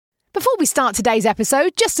we start today's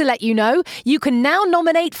episode, just to let you know, you can now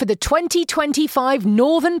nominate for the 2025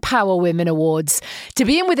 Northern Power Women Awards to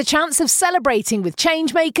be in with a chance of celebrating with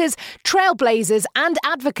changemakers, trailblazers and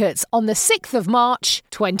advocates on the 6th of March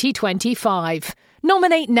 2025.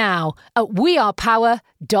 Nominate now at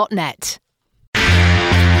wearepower.net.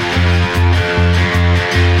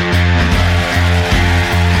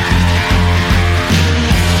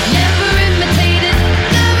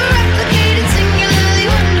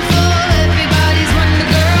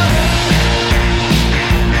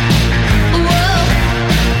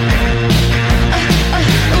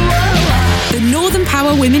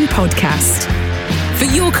 Power Women Podcast. For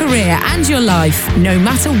your career and your life, no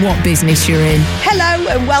matter what business you're in. Hello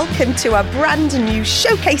and welcome to a brand new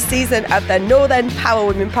showcase season of the Northern Power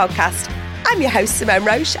Women Podcast. I'm your host, Simone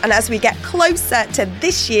Roche, and as we get closer to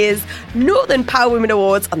this year's Northern Power Women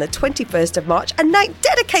Awards on the 21st of March, a night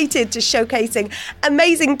dedicated to showcasing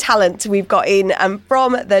amazing talent we've got in and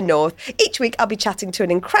from the North. Each week I'll be chatting to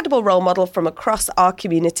an incredible role model from across our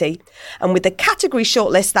community. And with the category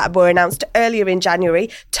shortlists that were announced earlier in January,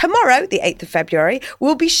 tomorrow, the 8th of February,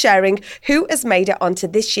 we'll be sharing who has made it onto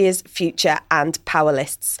this year's Future and Power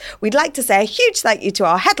lists. We'd like to say a huge thank you to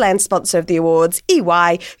our headline sponsor of the awards,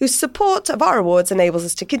 EY, whose support of our awards enables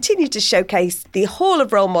us to continue to showcase the hall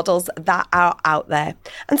of role models that are out there.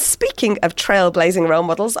 And speaking of trailblazing role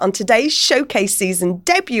models, on today's showcase season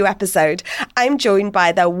debut episode, I'm joined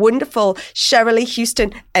by the wonderful Shirley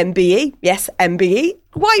Houston, MBE. Yes, MBE.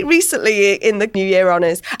 Quite recently in the New Year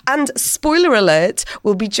Honours. And spoiler alert,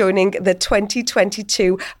 will be joining the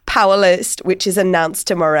 2022 Power List, which is announced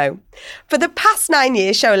tomorrow. For the past 9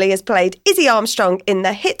 years, Shirley has played Izzy Armstrong in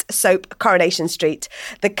the hit soap Coronation Street.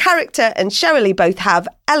 The character and Shirley both have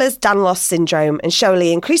Ehlers-Danlos syndrome, and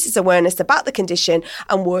Shirley increases awareness about the condition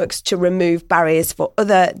and works to remove barriers for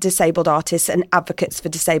other disabled artists and advocates for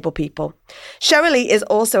disabled people. Shirley is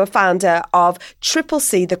also a founder of Triple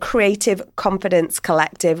C, the Creative Confidence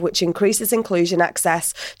Collective, which increases inclusion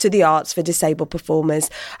access to the arts for disabled performers.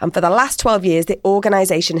 And for the last 12 years, the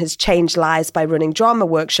organisation has changed lives by running drama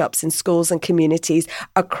workshops in schools and communities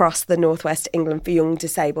across the Northwest England for young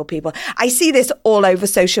disabled people. I see this all over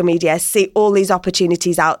social media, I see all these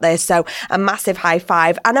opportunities out there. So a massive high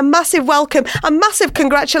five and a massive welcome and massive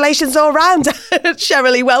congratulations all round.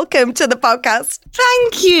 Shirley, welcome to the podcast.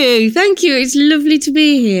 Thank you. Thank you. It's lovely to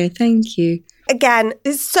be here. Thank you. Again,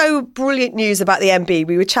 it's so brilliant news about the MB.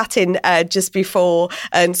 We were chatting just before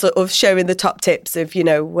and sort of showing the top tips of,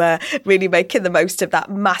 really making the most of that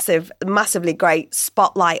massively great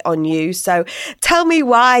spotlight on you. So tell me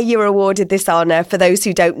why you were awarded this honour for those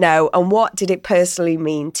who don't know, and what did it personally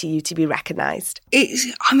mean to you to be recognised?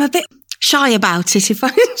 I'm a bit shy about it, if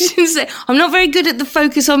I should say. I'm not very good at the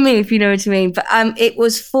focus on me, if you know what I mean. But it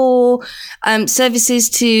was for services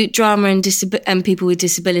to drama and people with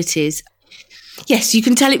disabilities. Yes, you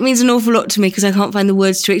can tell it means an awful lot to me because I can't find the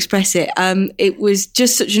words to express it. It was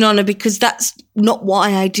just such an honour because that's not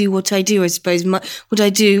why I do what I do, I suppose. What I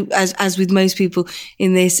do, as with most people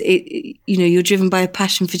in this, you're driven by a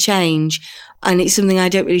passion for change. And it's something I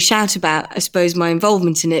don't really shout about, I suppose, my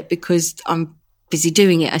involvement in it, because I'm busy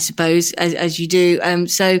doing it, I suppose, as you do.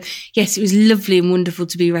 So, yes, it was lovely and wonderful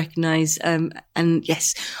to be recognised. And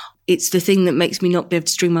yes, it's the thing that makes me not be able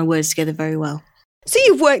to string my words together very well. So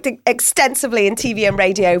you've worked extensively in TV and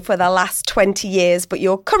radio for the last 20 years, but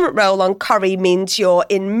your current role on Corrie means you're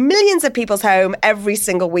in millions of people's home every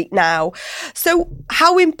single week now. So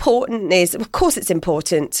how important of course it's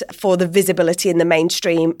important for the visibility in the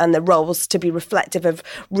mainstream and the roles to be reflective of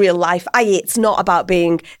real life, i.e. it's not about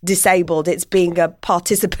being disabled, it's being a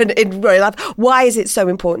participant in real life. Why is it so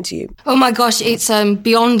important to you? Oh my gosh, it's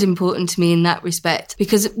beyond important to me in that respect,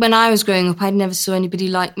 because when I was growing up, I never saw anybody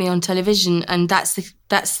like me on television, and that's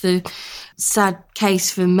the sad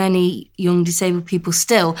case for many young disabled people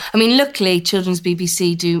still. I mean, luckily, Children's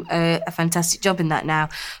BBC do a fantastic job in that now.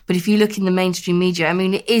 But if you look in the mainstream media, I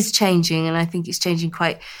mean, it is changing, and I think it's changing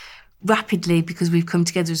quite rapidly because we've come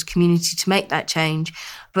together as a community to make that change.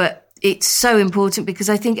 But it's so important because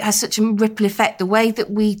I think it has such a ripple effect. The way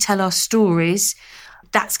that we tell our stories,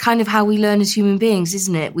 that's kind of how we learn as human beings,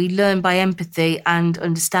 isn't it? We learn by empathy and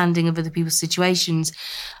understanding of other people's situations.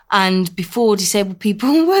 And before, disabled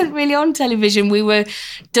people weren't really on television. We were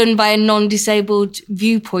done by a non-disabled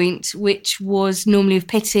viewpoint, which was normally of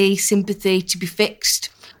pity, sympathy, to be fixed,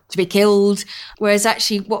 to be killed. Whereas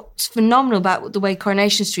actually what's phenomenal about the way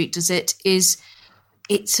Coronation Street does it is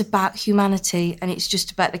it's about humanity and it's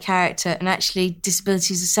just about the character. And actually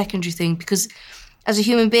disability is a secondary thing because as a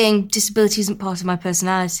human being, disability isn't part of my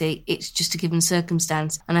personality. It's just a given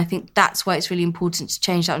circumstance. And I think that's why it's really important to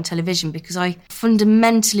change that on television, because I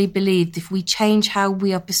fundamentally believe that if we change how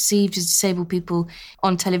we are perceived as disabled people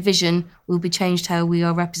on television, we'll be changed how we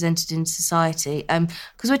are represented in society.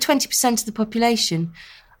 Because we're 20% of the population.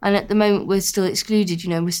 And at the moment, we're still excluded.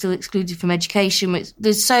 We're still excluded from education.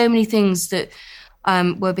 There's so many things that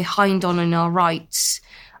we're behind on in our rights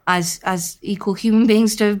as equal human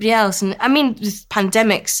beings to everybody else. And I mean, this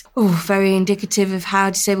pandemic's very indicative of how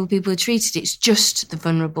disabled people are treated. It's just the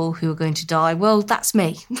vulnerable who are going to die. Well, that's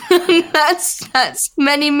me. that's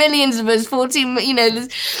many millions of us, 14,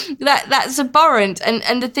 that's abhorrent.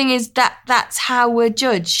 And the thing is that's how we're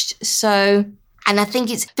judged. So, and I think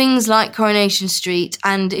it's things like Coronation Street,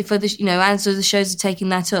 and if other, as other shows are taking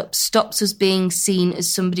that up, stops us being seen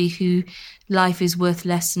as somebody who life is worth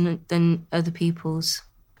less than other people's.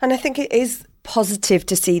 And I think it is positive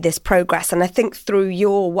to see this progress. And I think through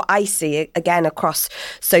what I see, again, across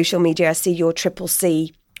social media, I see your Triple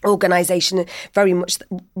C organisation very much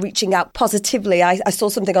reaching out positively. I saw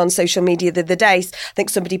something on social media the other day. I think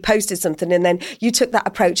somebody posted something, and then you took that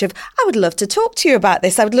approach of, I would love to talk to you about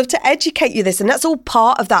this. I would love to educate you this. And that's all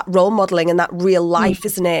part of that role modelling and that real life,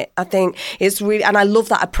 isn't it? I think it's really, and I love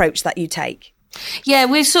that approach that you take. Yeah,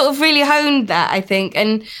 we've sort of really honed that, I think.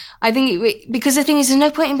 And I think because the thing is, there's no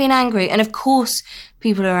point in being angry. And of course,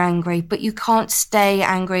 people are angry, but you can't stay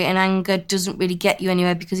angry. And anger doesn't really get you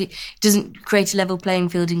anywhere because it doesn't create a level playing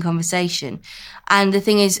field in conversation. And the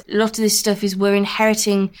thing is, a lot of this stuff is we're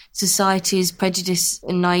inheriting society's prejudice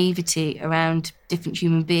and naivety around different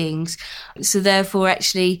human beings. So therefore,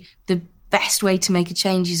 actually, the best way to make a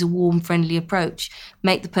change is a warm, friendly approach.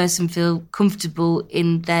 Make the person feel comfortable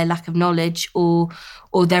in their lack of knowledge or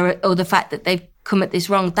the fact that they've come at this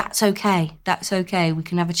wrong. That's okay. That's okay. We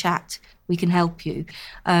can have a chat. We can help you.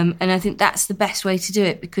 And I think that's the best way to do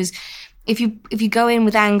it, because if you go in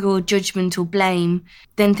with anger or judgment or blame,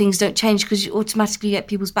 then things don't change because you automatically get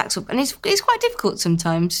people's backs up. And it's quite difficult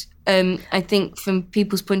sometimes, I think, from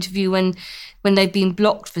people's point of view when they've been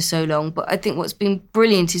blocked for so long. But I think what's been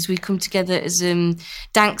brilliant is we come together as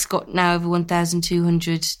Dank's got now over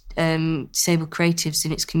 1,200 disabled creatives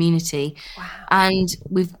in its community. Wow. And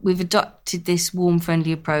we've adopted this warm,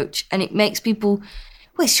 friendly approach, and it makes people,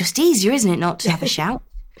 well, it's just easier, isn't it, not to have a shout?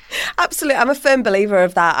 Absolutely. I'm a firm believer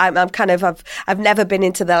of that. I've never been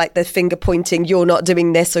into the finger pointing, you're not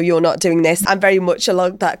doing this or you're not doing this. I'm very much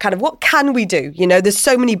along that kind of, what can we do? There's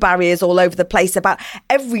so many barriers all over the place about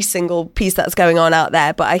every single piece that's going on out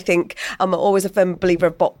there. But I think I'm always a firm believer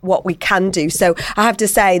of what we can do. So I have to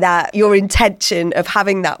say that your intention of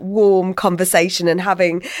having that warm conversation and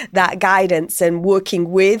having that guidance and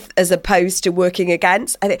working with as opposed to working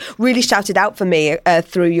against, I think really shouted out for me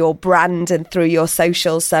through your brand and through your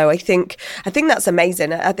socials. So I think that's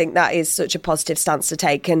amazing. I think that is such a positive stance to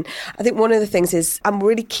take. And I think one of the things is I'm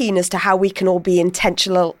really keen as to how we can all be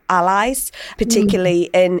intentional allies, particularly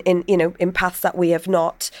in paths that we have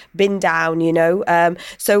not been down,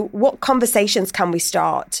 So what conversations can we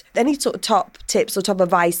start? Any sort of top tips or top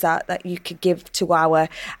advice that you could give to our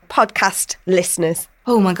podcast listeners?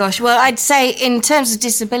 Oh my gosh. Well, I'd say in terms of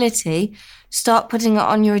disability, start putting it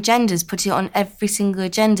on your agendas, put it on every single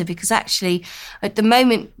agenda, because actually at the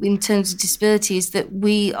moment in terms of disability is that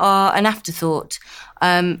we are an afterthought,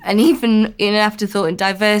 and even in an afterthought in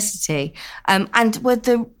diversity, and with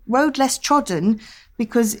the road less trodden,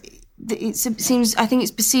 because I think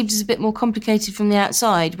it's perceived as a bit more complicated from the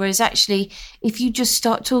outside, whereas actually if you just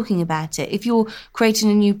start talking about it, if you're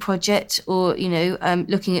creating a new project or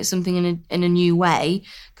looking at something in a new way,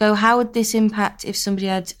 go, how would this impact if somebody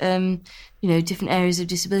had different areas of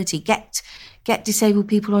disability? Get disabled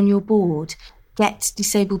people on your board, get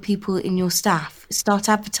disabled people in your staff, start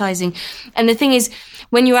advertising. And the thing is,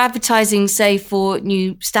 when you're advertising, say for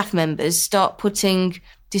new staff members, start putting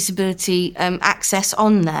disability access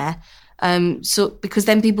on there, because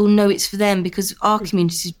then people know it's for them, because our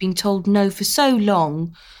community has been told no for so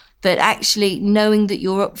long that actually knowing that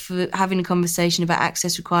you're up for having a conversation about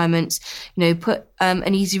access requirements, put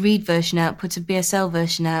an easy read version out, put a BSL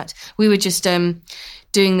version out. We were just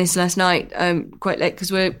doing this last night quite late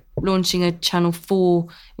because we're launching a Channel 4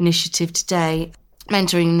 initiative today,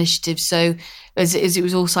 mentoring initiative. So as it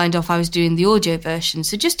was all signed off, I was doing the audio version.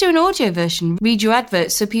 So just do an audio version, read your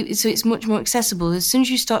adverts so it's much more accessible. As soon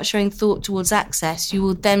as you start showing thought towards access, you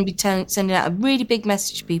will then be sending out a really big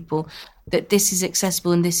message to people. that this is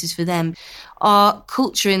accessible and this is for them. Our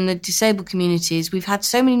culture in the disabled communities, we've had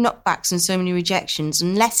so many knockbacks and so many rejections.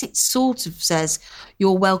 Unless it sort of says,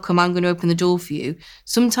 you're welcome, I'm going to open the door for you,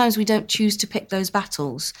 sometimes we don't choose to pick those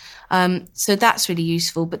battles. So that's really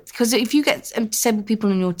useful. But because if you get disabled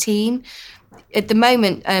people on your team, at the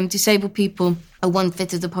moment, disabled people are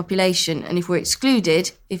 1/5 of the population. And if we're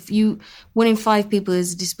excluded, 1 in 5 people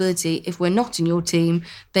has a disability, if we're not in your team,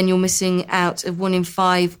 then you're missing out of 1 in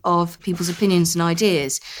 5 of people's opinions and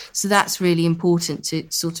ideas. So that's really important to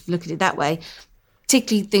sort of look at it that way.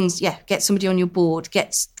 Particularly things, get somebody on your board,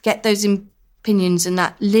 get those opinions and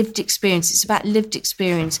that lived experience. It's about lived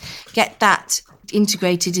experience. Get that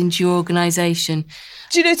integrated into your organisation.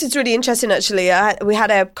 Do you notice it's really interesting, actually? We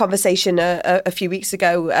had a conversation a few weeks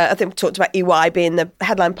ago. I think we talked about EY being the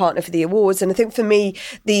headline partner for the awards. And I think for me,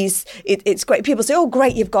 it's great. People say, oh,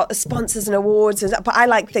 great, you've got sponsors and awards. But I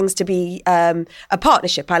like things to be a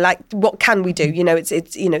partnership. I like, what can we do?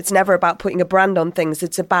 It's never about putting a brand on things.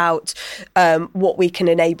 It's about what we can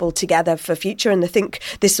enable together for future. And I think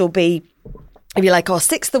this will be, if you like, our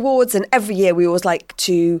 6th awards, and every year we always like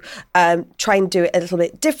to try and do it a little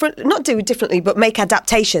bit different, not do it differently, but make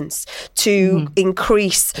adaptations to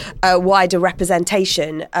increase wider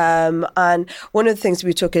representation. And one of the things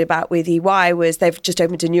we were talking about with EY was they've just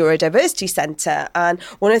opened a neurodiversity centre. And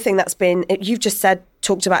one of the things that's been, you've just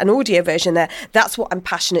talked about an audio version there. That's what I'm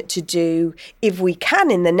passionate to do. If we can,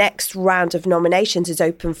 in the next round of nominations, is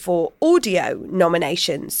open for audio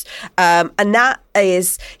nominations. And that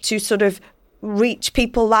is to sort of reach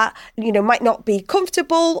people that, might not be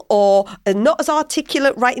comfortable or are not as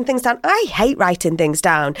articulate writing things down. I hate writing things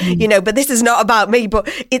down, but this is not about me, but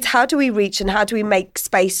it's how do we reach and how do we make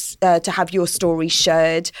space to have your story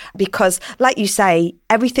shared? Because like you say,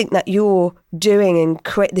 everything that you're doing and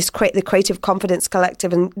create the Creative Confidence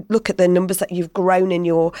Collective, and look at the numbers that you've grown in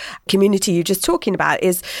your community you're just talking about,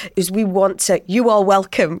 is we want to, you are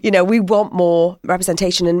welcome. We want more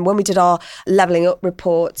representation. And when we did our Levelling Up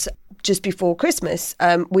report just before Christmas,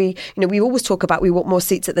 we always talk about, we want more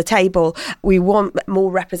seats at the table, we want more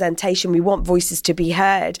representation, we want voices to be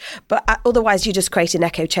heard, but otherwise you're just creating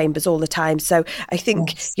echo chambers all the time. So I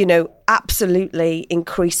think, absolutely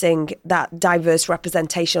increasing that diverse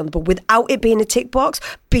representation on the board without it being a tick box.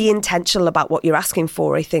 Be intentional about what you're asking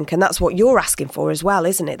for, I think, and that's what you're asking for as well,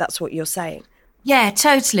 isn't it? That's what you're saying. Yeah,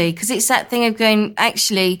 totally, because it's that thing of going,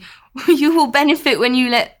 actually, you will benefit when you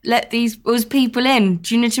let these people in.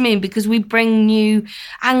 Do you know what I mean? Because we bring new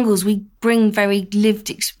angles. We bring very lived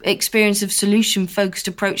experience of solution-focused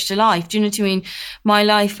approach to life. Do you know what I mean? My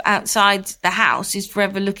life outside the house is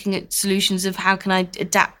forever looking at solutions of how can I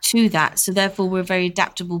adapt to that. So therefore, we're very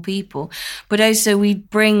adaptable people. But also we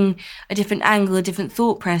bring a different angle, a different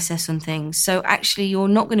thought process on things. So actually, you're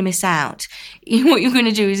not going to miss out. What you're going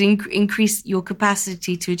to do is increase your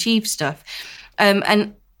capacity to achieve stuff.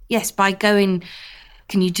 And yes, by going,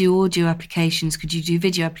 can you do audio applications? Could you do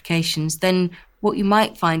video applications? Then what you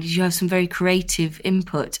might find is you have some very creative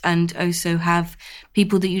input and also have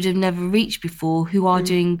people that you'd have never reached before who are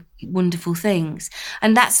doing wonderful things.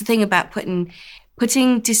 And that's the thing about putting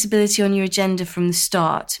disability on your agenda from the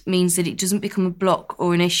start means that it doesn't become a block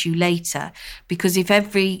or an issue later. Because if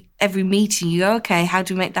every meeting you go, okay, how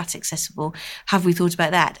do we make that accessible? Have we thought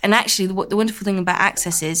about that? And actually, the wonderful thing about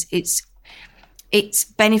Access is it's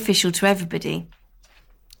beneficial to everybody.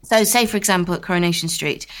 So say, for example, at Coronation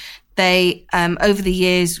Street, they, over the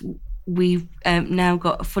years, we've now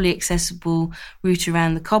got a fully accessible route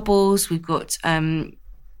around the cobbles. We've got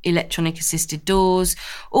electronic assisted doors,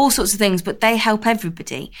 all sorts of things, but they help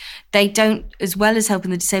everybody. They don't, as well as helping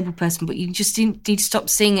the disabled person, but you just need to stop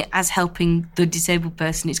seeing it as helping the disabled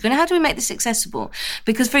person. It's going, how do we make this accessible?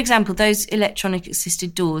 Because, for example, those electronic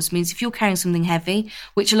assisted doors means if you're carrying something heavy,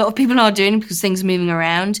 which a lot of people are doing because things are moving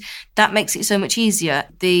around, that makes it so much easier.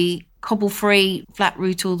 The cobble-free flat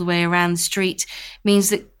route all the way around the street means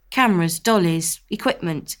that cameras, dollies,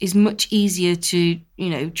 equipment is much easier to,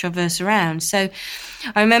 traverse around. So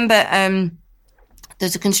I remember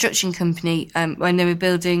there's a construction company when they were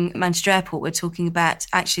building Manchester Airport, we're talking about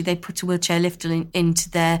actually they put a wheelchair lifter into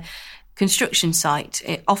their construction site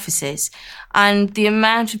offices, and the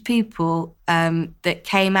amount of people that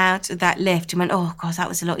came out of that lift and went, oh God, that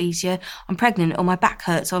was a lot easier, I'm pregnant, or my back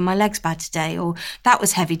hurts, or my leg's bad today, or that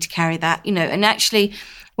was heavy to carry that, and actually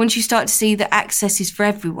once you start to see that access is for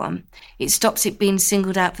everyone, it stops it being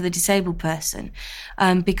singled out for the disabled person,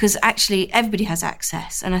 because actually everybody has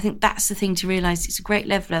access. And I think that's the thing to realise. It's a great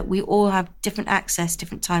leveller. We all have different access,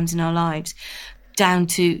 different times in our lives. down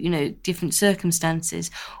to, you know, different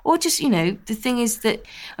circumstances. Or just, you know, the thing is that,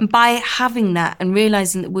 and by having that and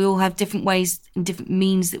realising that we all have different ways and different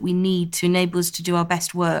means that we need to enable us to do our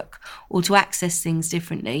best work or to access things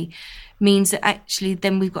differently, means that actually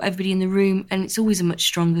then we've got everybody in the room, and it's always a much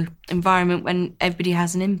stronger environment when everybody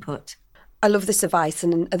has an input. I love this advice.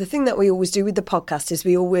 And the thing that we always do with the podcast is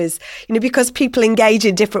we always, you know, because people engage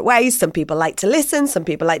in different ways. Some people like to listen, some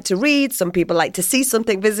people like to read, some people like to see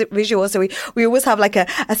something visual. So we always have like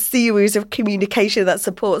a series of communication that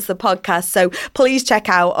supports the podcast. So please check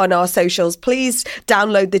out on our socials. Please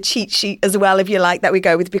download the cheat sheet as well, if you like, that we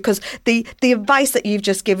go with, because the advice that you've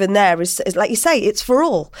just given there is like you say, it's for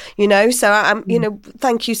all, you know. So I'm, you know,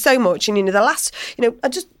 thank you so much. And, you know,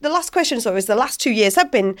 the last question is the last 2 years have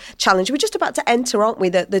been challenging. We're just about to enter, aren't we,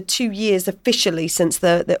 the 2 years officially since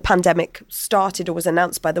the pandemic started or was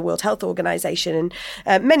announced by the World Health Organization,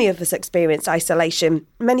 and many of us experienced isolation.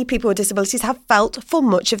 Many people with disabilities have felt for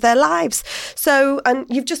much of their lives. So, and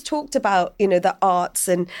you've just talked about, you know, the arts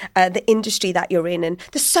and the industry that you're in, and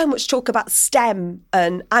there's so much talk about STEM,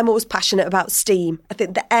 and I'm always passionate about STEAM. I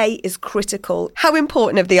think the A is critical. How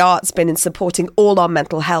important have the arts been in supporting all our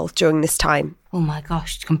mental health during this time? Oh my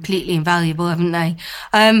gosh, completely invaluable, haven't they?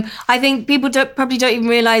 I think people probably don't even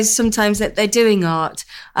realise sometimes that they're doing art,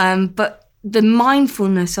 but the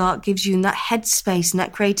mindfulness art gives you in that headspace and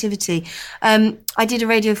that creativity. I did a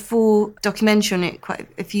Radio 4 documentary on it quite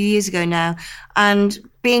a few years ago now, and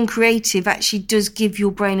being creative actually does give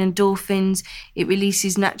your brain endorphins. It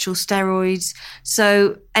releases natural steroids.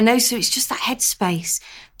 So it's just that headspace.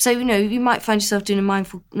 So, you know, you might find yourself doing a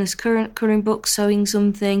mindfulness colouring book, sewing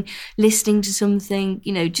something, listening to something,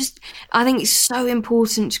 you know, just, I think it's so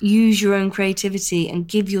important to use your own creativity and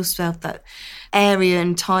give yourself that area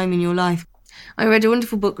and time in your life. I read a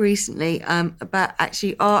wonderful book recently about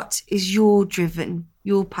actually art is your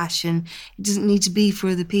passion. It doesn't need to be for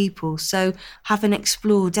other people. So have an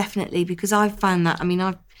explore, definitely, because I've found that, I mean,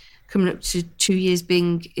 I've coming up to 2 years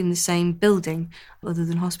being in the same building other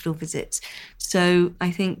than hospital visits. So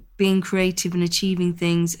I think being creative and achieving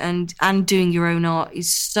things and doing your own art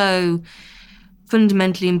is so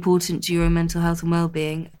fundamentally important to your own mental health and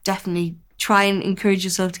well-being. Definitely try and encourage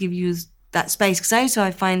yourself to give you that space, because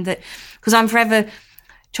I find that, because I'm forever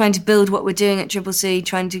trying to build what we're doing at Triple C,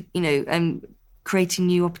 trying to, you know, creating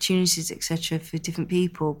new opportunities, etc., for different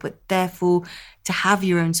people. But therefore, to have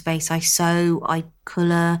your own space, I sew, I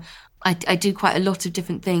colour, I do quite a lot of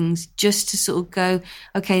different things just to sort of go,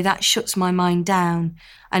 okay, that shuts my mind down.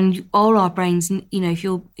 And all our brains, you know, if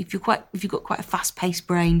you've got quite a fast-paced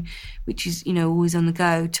brain, which is, you know, always on the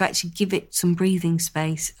go, to actually give it some breathing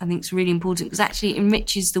space, I think it's really important, because actually it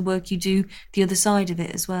enriches the work you do the other side of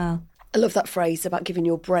it as well. I love that phrase about giving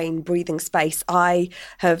your brain breathing space. I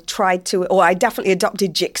have tried to, or I definitely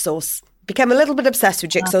adopted jigsaws. Became a little bit obsessed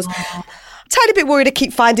with jigsaws. Tiny bit worried I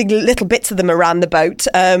keep finding little bits of them around the boat.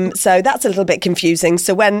 So that's a little bit confusing.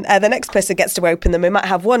 So when the next person gets to open them, we might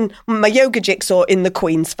have my yoga jigsaw in the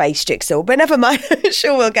Queen's face jigsaw. But never mind,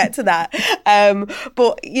 sure, we'll get to that.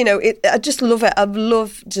 But, you know, I just love it. I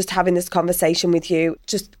love just having this conversation with you.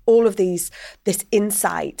 Just all of this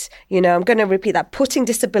insight. You know, I'm going to repeat that. Putting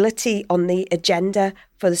disability on the agenda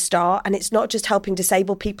for the start, and it's not just helping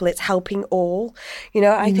disabled people, it's helping all. You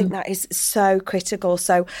know, I think that is so critical.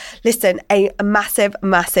 So listen, a massive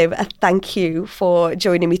thank you for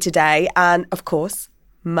joining me today, and of course,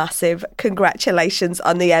 massive congratulations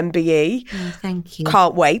on the MBE. Thank you.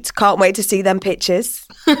 Can't wait to see them pictures.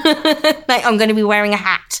 I'm going to be wearing a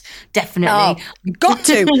hat, definitely. Oh, got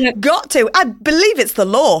to. I believe it's the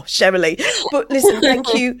law, Cherylee. But listen,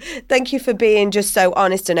 thank you for being just so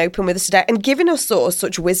honest and open with us today, and giving us sort of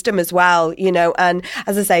such wisdom as well, you know. And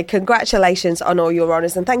as I say, congratulations on all your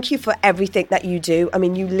honours, and thank you for everything that you do. I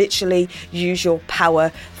mean, you literally use your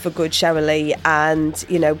power for good, Cherylee, and,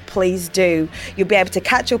 you know, please do. You'll be able to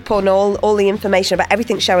catch up on all the information about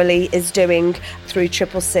everything Cherylee is doing through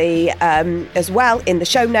Triple C as well in the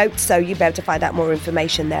show notes, so you'll be able to find out more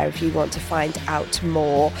information there if you want to find out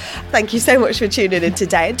more. Thank you so much for tuning in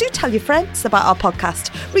today, and do tell your friends about our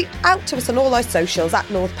podcast. Reach out to us on all our socials at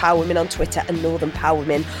North Power Women on Twitter and Northern Power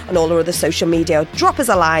Women on all our other social media. Drop us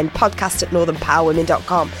a line,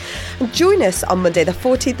 podcast@northernpowerwomen.com, and join us on Monday the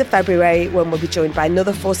 14th of February when we'll be joined by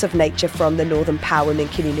another force of nature from the Northern Power Women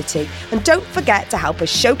community. And don't forget to help us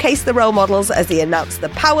showcase the role models as they announce the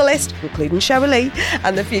Power List, including Cherylee,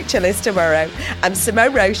 and the Future List tomorrow. I'm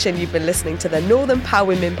Simone Roche, and you've been listening to the Northern Power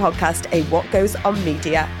Women podcast, a What Goes On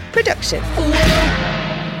Media production.